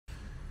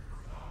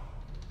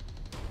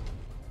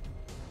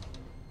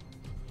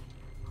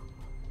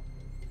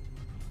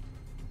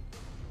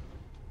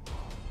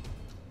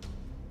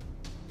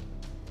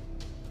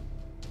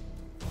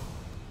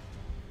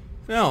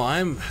No,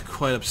 I'm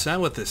quite upset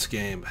with this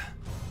game.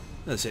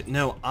 That's it.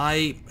 No,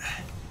 I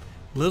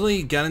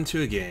literally got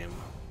into a game.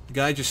 The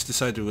guy just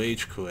decided to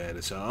rage quit.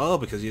 It's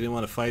because he didn't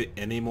want to fight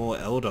any more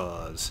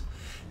Eldars.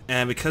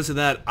 And because of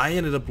that, I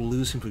ended up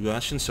losing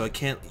progression, so I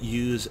can't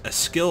use a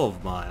skill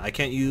of mine. I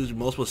can't use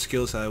multiple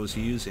skills that I was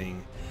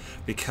using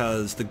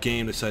because the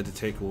game decided to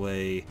take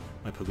away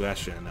my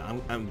progression.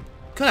 I'm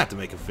gonna have to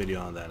make a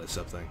video on that or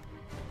something.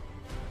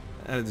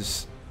 And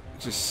it's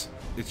just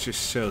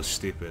so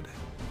stupid.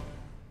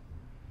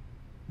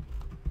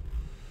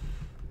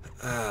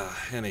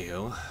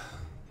 Anywho.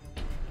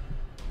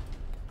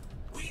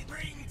 We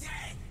bring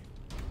death.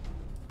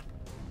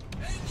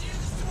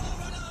 Engines to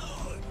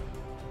overload.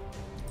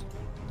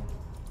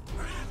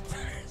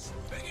 Raptors,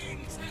 begin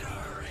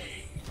terror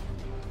raid.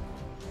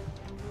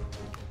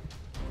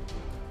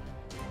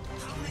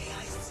 How may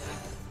I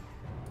serve?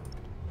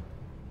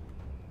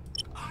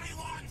 I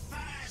want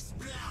first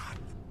blood.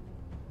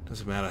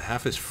 Doesn't matter.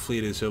 Half his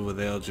fleet is over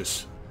there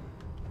just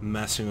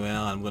messing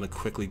around. I'm gonna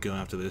quickly go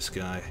after this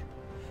guy.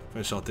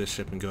 Finish off this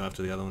ship and go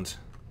after the other ones.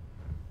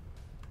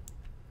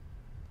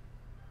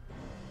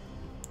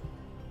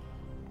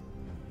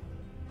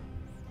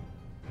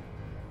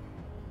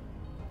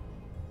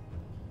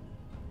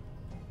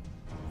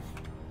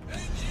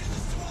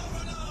 Engines to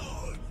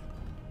overload.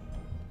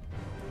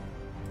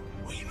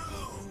 We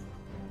move.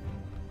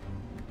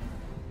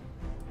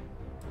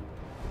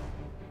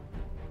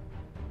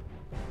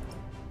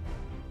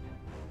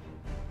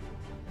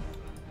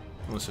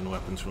 Almost in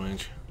weapons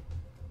range.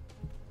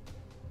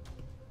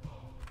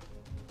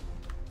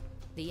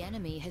 The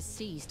enemy has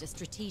seized a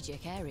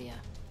strategic area.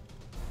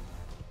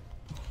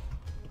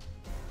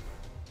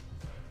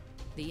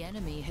 The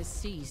enemy has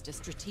seized a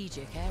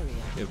strategic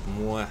area. If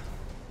more.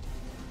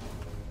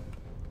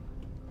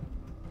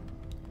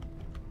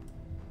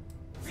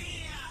 Fear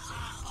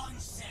our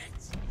onset.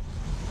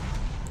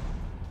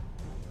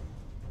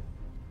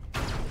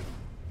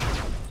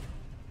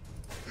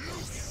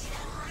 Loose the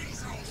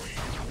razor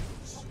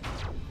wings.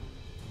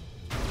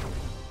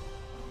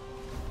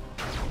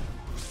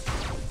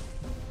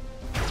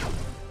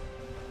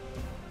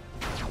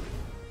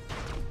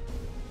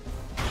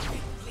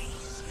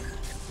 Please.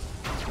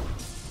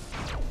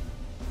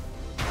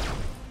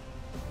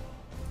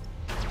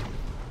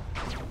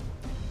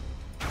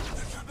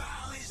 The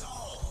cabal is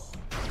all.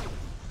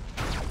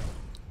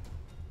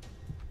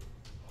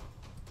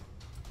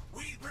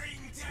 We bring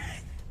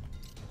death.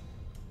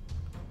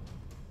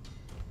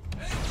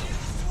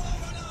 Engines to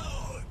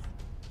overload.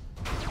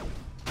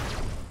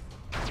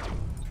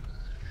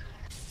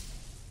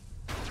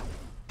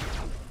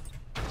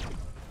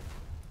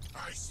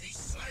 I see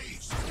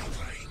slaves to be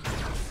claimed.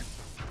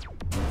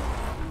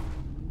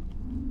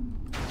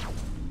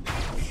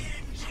 The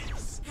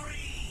engines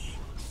scream.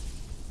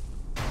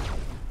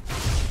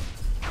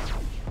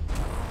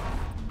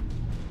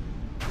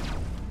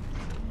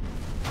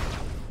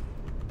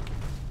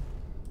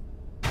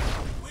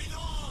 With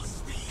all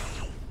speed.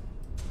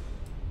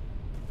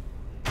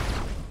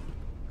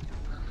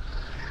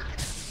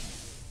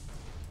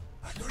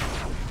 Agree.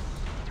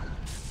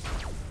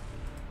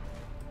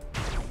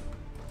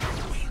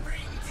 We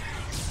bring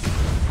death.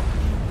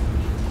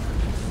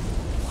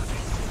 What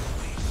is your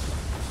wish?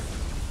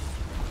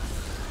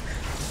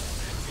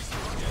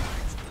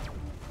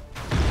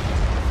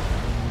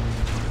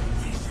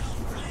 We shall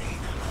flay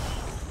them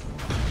all.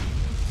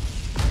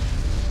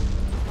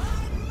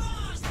 Our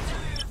master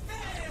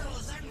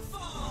fails and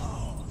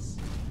falls.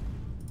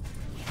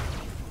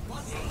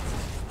 What is it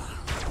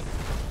about?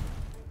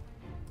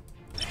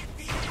 Let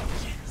the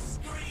engines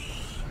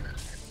scream.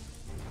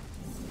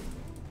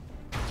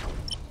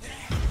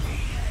 Their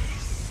fear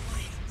is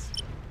sweet.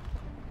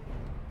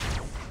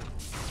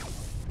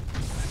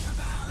 The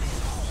cabal is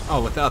all.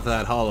 Oh, without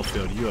that hollow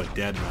field, you are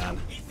dead, man.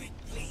 If it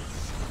please.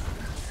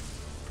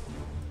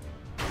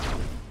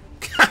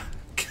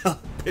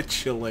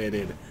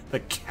 Capitulated. The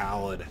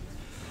coward.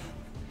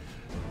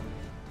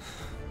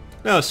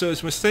 No, so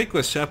his mistake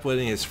was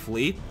separating his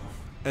fleet,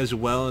 as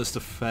well as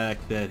the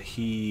fact that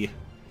he...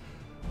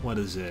 What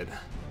is it?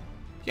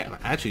 Yeah,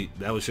 actually,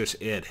 that was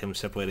just it. Him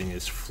separating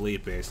his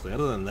fleet, basically.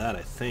 Other than that,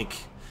 I think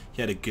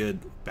he had a good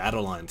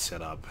battle line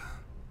set up.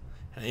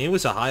 And he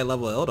was a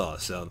high-level Eldar,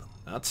 so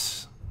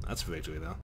that's victory, though.